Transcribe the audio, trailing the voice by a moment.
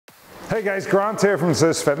Hey guys, Grant here from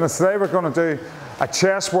Zeus Fitness. Today we're going to do a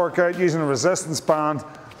chest workout using a resistance band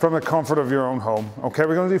from the comfort of your own home. Okay,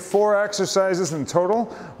 we're going to do 4 exercises in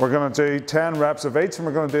total. We're going to do 10 reps of each, and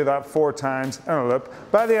we're going to do that 4 times in a loop.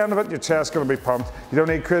 By the end of it, your chest's going to be pumped. You don't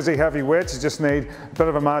need crazy heavy weights, you just need a bit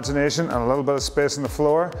of imagination and a little bit of space on the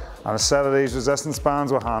floor and a set of these resistance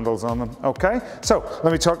bands with handles on them. Okay, so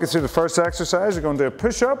let me talk you through the first exercise. We're going to do a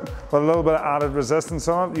push-up with a little bit of added resistance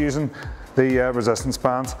on it using the resistance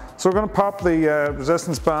bands. So we're going to pop the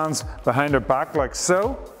resistance bands behind our back like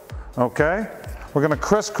so. Okay. We're going to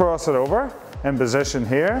crisscross it over in position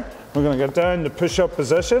here. We're going to get down to push-up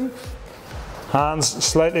position, hands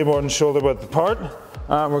slightly more than shoulder width apart,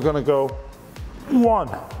 and we're going to go 1,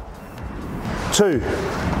 2,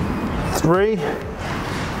 3,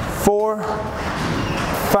 4,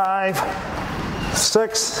 5,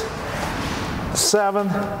 6, 7,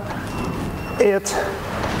 8,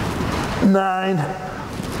 9,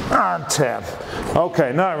 and 10.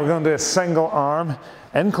 Okay, now we're going to do a single arm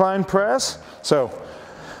incline press. So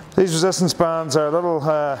these resistance bands are a little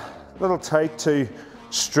tight to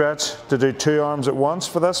stretch to do 2 arms at once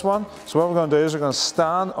for this one. So what we're going to do is we're going to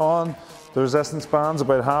stand on the resistance bands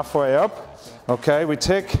about halfway up. Okay, we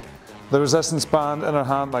take the resistance band in our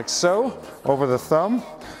hand like so, over the thumb.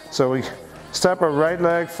 So we step our right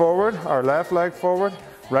leg forward, our left leg forward,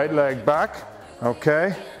 right leg back.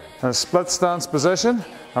 Okay, in a split stance position,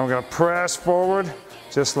 and we're going to press forward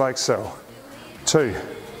just like so. 2,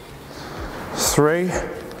 3,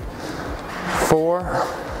 4,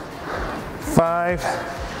 5,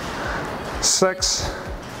 6,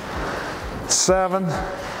 7,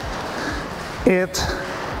 8,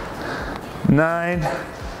 9,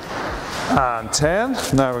 and 10.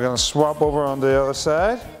 Now we're going to swap over on the other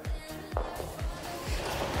side.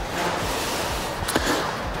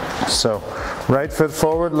 So right foot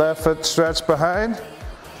forward, left foot stretched behind,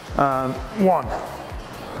 and 1,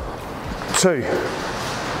 2,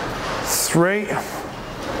 3,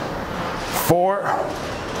 4,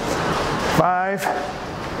 5,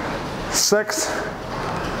 6,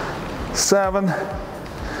 7,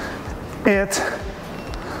 8,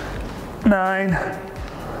 9,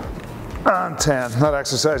 and 10. That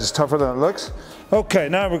exercise is tougher than it looks. Okay,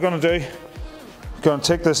 now we're going to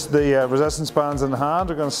take the resistance bands in the hand.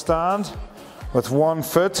 We're going to stand with one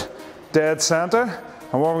foot dead center,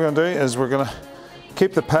 and what we're going to do is we're going to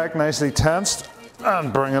keep the pec nicely tensed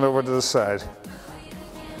and bring it over to the side.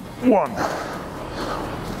 1,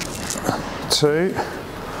 2,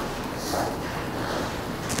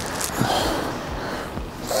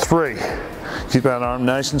 3. Keep that arm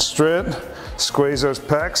nice and straight. Squeeze those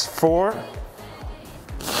pecs. 4,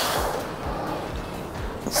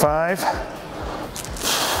 5,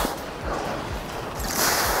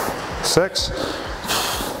 6,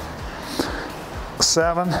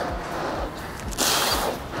 7,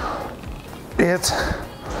 8,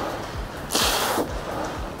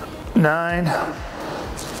 9,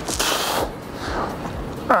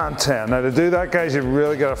 and 10. Now to do that, guys, you've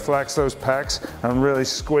really got to flex those pecs and really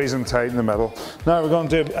squeeze them tight in the middle. Now we're going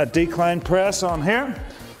to do a decline press on here.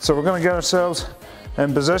 So we're going to get ourselves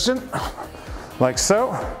in position like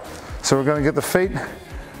so. So we're going to get the feet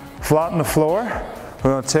flat on the floor.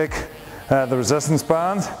 We're going to take the resistance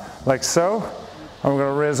band like so, and we're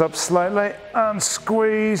going to raise up slightly and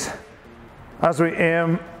squeeze as we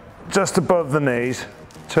aim just above the knees.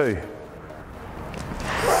 2,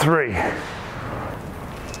 3,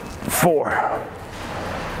 4,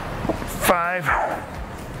 5,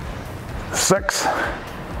 6,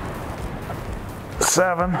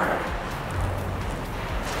 7,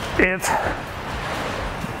 8,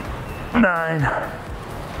 9,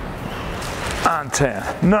 and 10.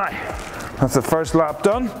 Now, that's the first lap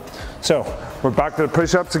done. So we're back to the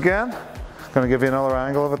push-ups again. Going to give you another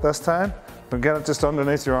angle of it this time. We'll get it just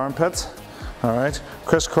underneath your armpits. All right,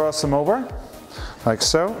 crisscross them over, like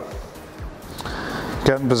so.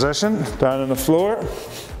 Get in position, down on the floor.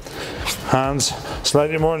 Hands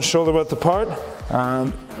slightly more than shoulder width apart.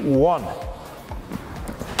 And 1,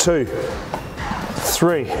 2,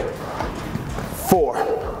 3, 4,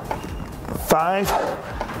 5,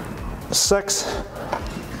 6,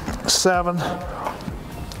 7,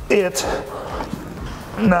 8,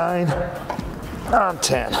 9, and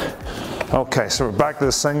 10. Okay, so we're back to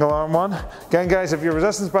the single arm one. Again, guys, if your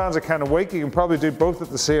resistance bands are kind of weak, you can probably do both at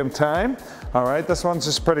the same time. All right, this one's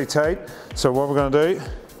just pretty tight. So what we're going to do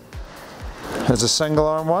is a single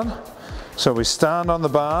arm one. So we stand on the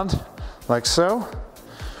band like so.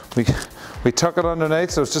 We tuck it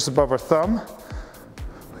underneath so it's just above our thumb.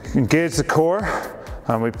 Engage the core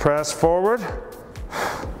and we press forward.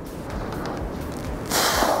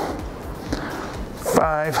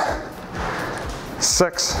 5,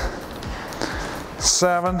 6,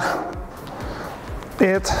 7,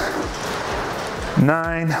 8,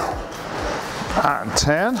 9, and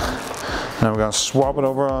 10. Now we're going to swap it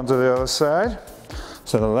over onto the other side.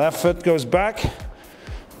 So the left foot goes back.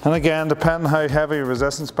 And again, depending on how heavy your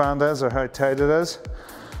resistance band is or how tight it is,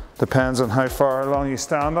 depends on how far along you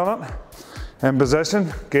stand on it. In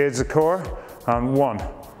position, gauge the core, and 1,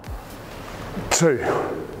 2,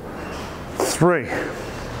 3,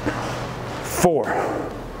 4,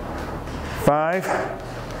 5,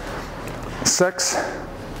 6,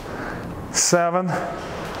 7,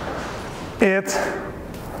 8,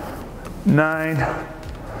 9,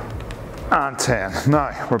 and 10.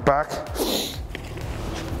 Now, we're back.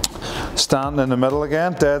 Standing in the middle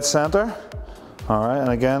again, dead center. All right, and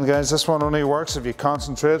again, guys, this one only works if you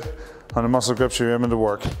concentrate on the muscle groups you're aiming to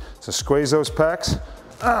work. So squeeze those pecs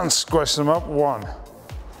and squish them up. 1,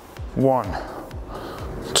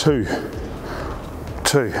 2,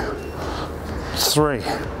 2, 3,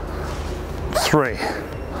 3,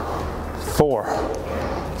 4,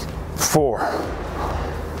 4,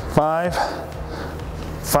 5,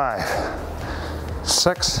 5,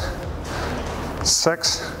 6,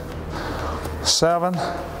 6, 7,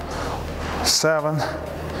 7,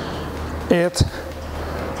 8,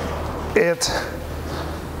 8,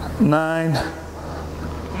 9,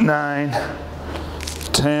 9,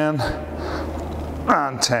 10,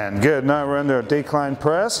 and 10. Good. Now we're into a decline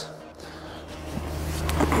press.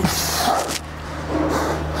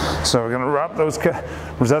 So we're going to wrap those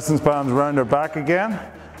resistance bands around our back again.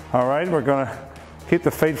 All right, we're going to keep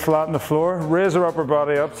the feet flat on the floor, raise our upper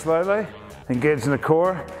body up slightly, engage in the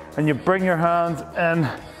core, and you bring your hands in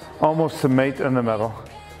almost to meet in the middle.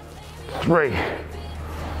 3,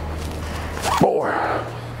 4,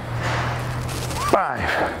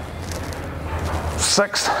 5,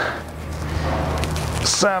 6,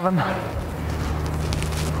 7,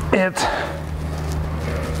 8,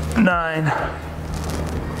 9,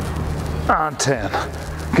 and 10.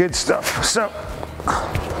 Good stuff. So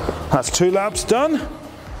that's 2 laps done.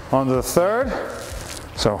 On to the third.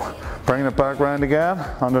 So bringing it back round again,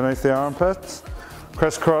 underneath the armpits.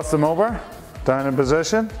 Crisscross them over, down in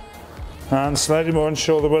position, and slightly more than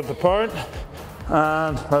shoulder width apart.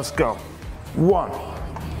 And let's go. 1,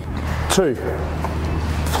 2,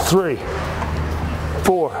 3,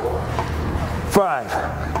 4,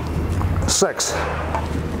 5, 6,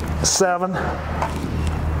 7,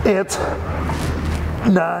 8,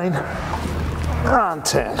 9, and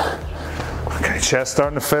 10. Okay, chest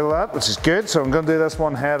starting to feel that, which is good. So I'm going to do this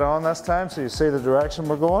one head on this time so you see the direction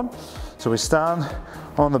we're going. So we stand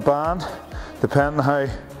on the band, depending on how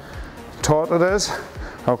taut it is,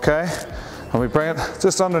 okay? And we bring it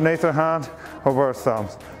just underneath our hand over our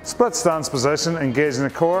thumbs. Split stance position, engaging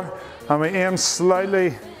the core, and we aim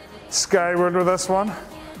slightly skyward with this one.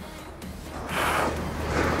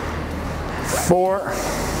 4,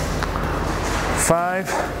 5,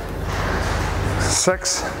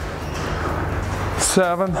 6,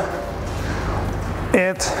 7,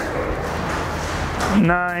 8,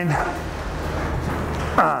 9,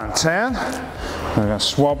 and 10. We're going to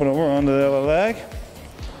swap it over onto the other leg.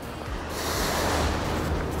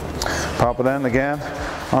 Pop it in again,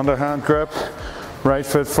 underhand grip, right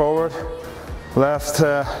foot forward, left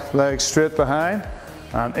leg straight behind,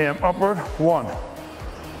 and aim upward. 1,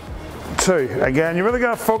 2. Again, you really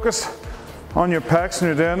got to focus on your pecs when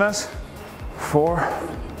you're doing this. 4,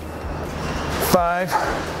 5,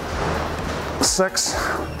 6,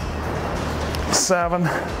 7,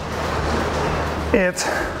 8,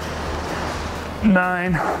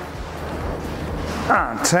 9,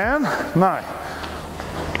 and 10. Now,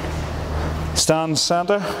 stand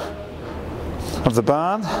center of the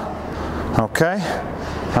band, okay,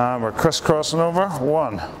 and we're crisscrossing over.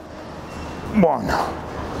 1,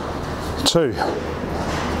 2,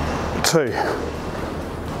 2,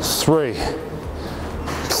 3,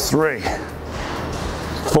 3,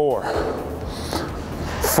 4,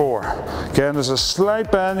 4. Again, there's a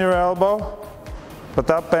slight bend in your elbow, but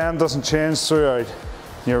that bend doesn't change throughout.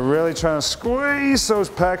 You're really trying to squeeze those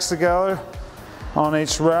pecs together on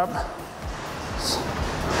each rep.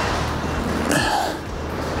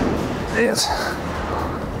 8,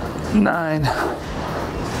 9,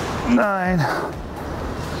 9,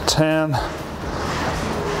 10,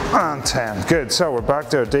 and 10. Good, so we're back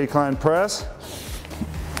to our decline press.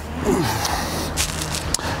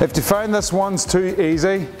 If you find this one's too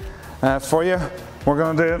easy for you, we're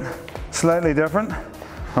going to do it slightly different,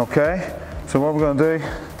 okay? So what we're going to do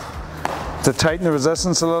to tighten the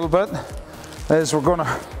resistance a little bit is we're going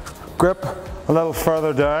to grip a little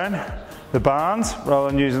further down the bands rather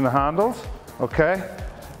than using the handles, okay?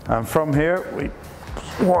 And from here, we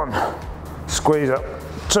 1, squeeze up,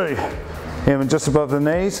 2, aiming just above the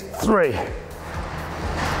knees, 3,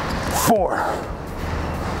 4,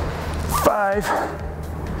 5,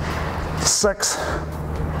 6,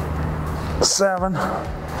 7,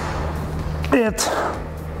 8,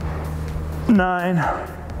 9,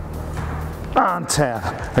 and 10.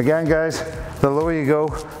 Again, guys, the lower you go,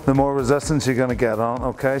 the more resistance you're going to get on,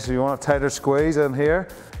 okay? So you want a tighter squeeze in here,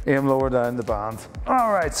 aim lower down the band.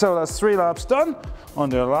 All right, so that's 3 laps done. On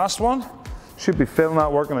to the last one. Should be feeling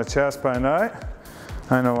that work in the chest by now.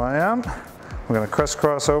 I know I am. We're going to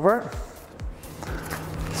crisscross over.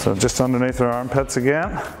 So just underneath our armpits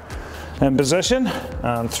again. In position,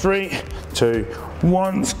 and 3, 2,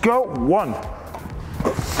 1, let's go. 1,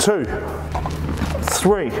 2,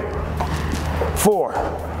 3, 4,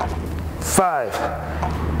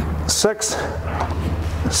 5, 6,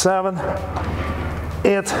 7,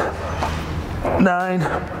 8, 9,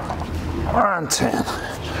 and 10.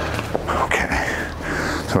 Okay,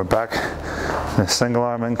 so we're back in a single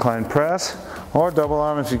arm incline press, or double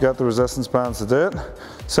arm if you've got the resistance bands to do it.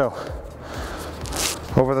 So,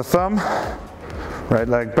 over the thumb, right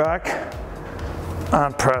leg back,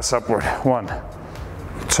 and press upward. 1,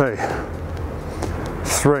 2,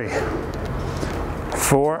 3,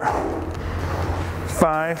 4,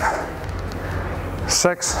 5,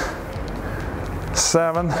 6,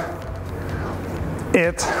 7,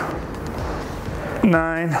 8,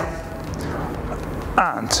 9,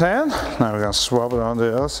 and 10. Now we're going to swap it on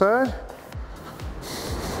the other side.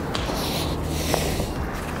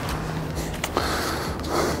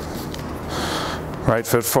 Right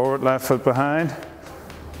foot forward, left foot behind.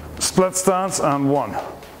 Split stance, and 1,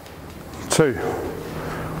 2,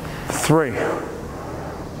 3,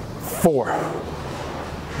 4,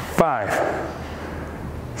 5,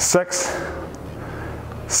 6,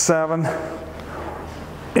 7,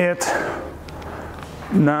 8,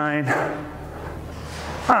 9,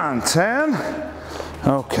 and 10.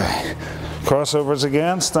 Okay, crossovers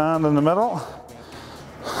again, stand in the middle.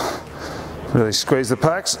 Really squeeze the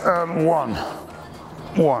pecs, and 1,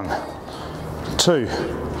 1, 2,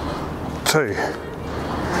 2,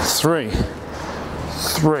 3,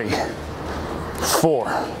 3, 4,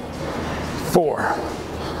 4,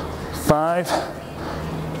 5,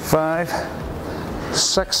 5,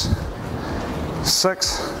 6,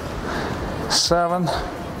 6, 7,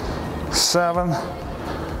 7,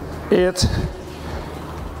 8,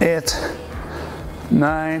 8,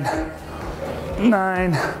 9,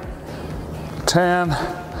 9, 10,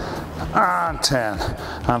 and 10.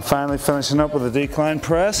 And finally finishing up with a decline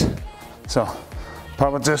press. So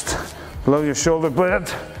pop it just below your shoulder blade.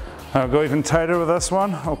 I'll go even tighter with this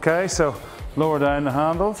one. Okay, so lower down the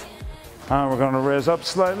handles. And we're going to raise up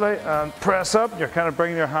slightly and press up. You're kind of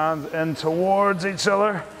bringing your hands in towards each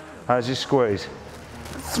other as you squeeze.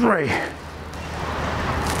 3,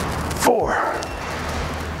 4,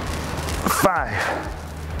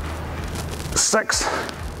 5, 6,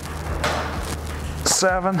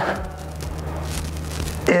 7,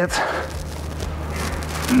 8,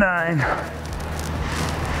 9,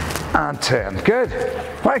 and 10. Good.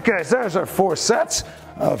 Right, guys, there's our 4 sets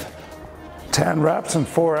of 10 reps and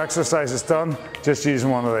 4 exercises done just using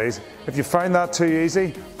one of these. If you find that too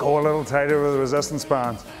easy, go a little tighter with the resistance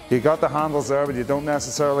bands. You got the handles there, but you don't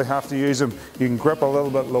necessarily have to use them. You can grip a little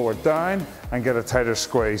bit lower down and get a tighter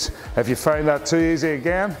squeeze. If you find that too easy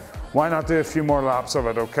again, why not do a few more laps of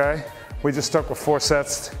it, okay? We just stuck with 4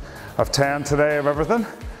 sets of 10 today of everything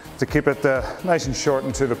to keep it nice and short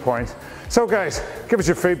and to the point. So guys, give us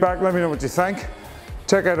your feedback, let me know what you think.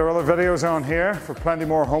 Check out our other videos on here for plenty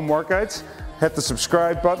more home workouts. Hit the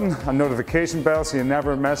subscribe button and notification bell so you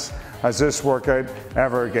never miss this workout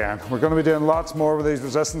ever again. We're going to be doing lots more with these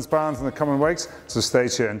resistance bands in the coming weeks, so stay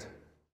tuned.